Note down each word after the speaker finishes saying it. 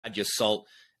add your salt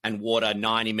and water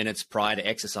 90 minutes prior to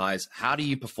exercise, how do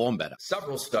you perform better?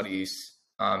 Several studies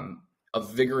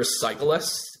of vigorous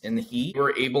cyclists in the heat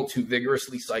were able to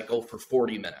vigorously cycle for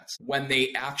 40 minutes. When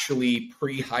they actually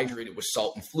pre-hydrated with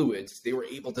salt and fluids, they were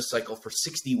able to cycle for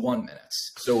 61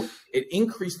 minutes. So it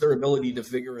increased their ability to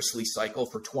vigorously cycle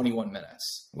for 21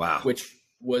 minutes. Wow. Which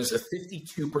was a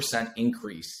 52%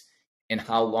 increase in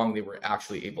how long they were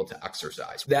actually able to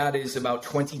exercise. That is about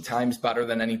 20 times better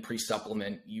than any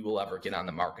pre-supplement you will ever get on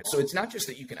the market. So it's not just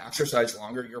that you can exercise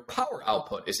longer, your power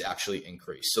output is actually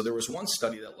increased. So there was one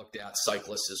study that looked at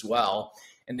cyclists as well,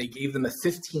 and they gave them a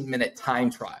 15-minute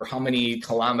time trial. How many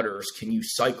kilometers can you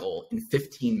cycle in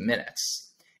 15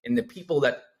 minutes? And the people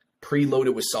that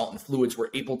preloaded with salt and fluids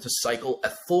were able to cycle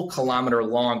a full kilometer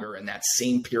longer in that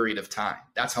same period of time.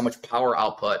 That's how much power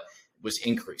output was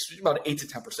increased. It was about an 8 to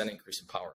 10% increase in power.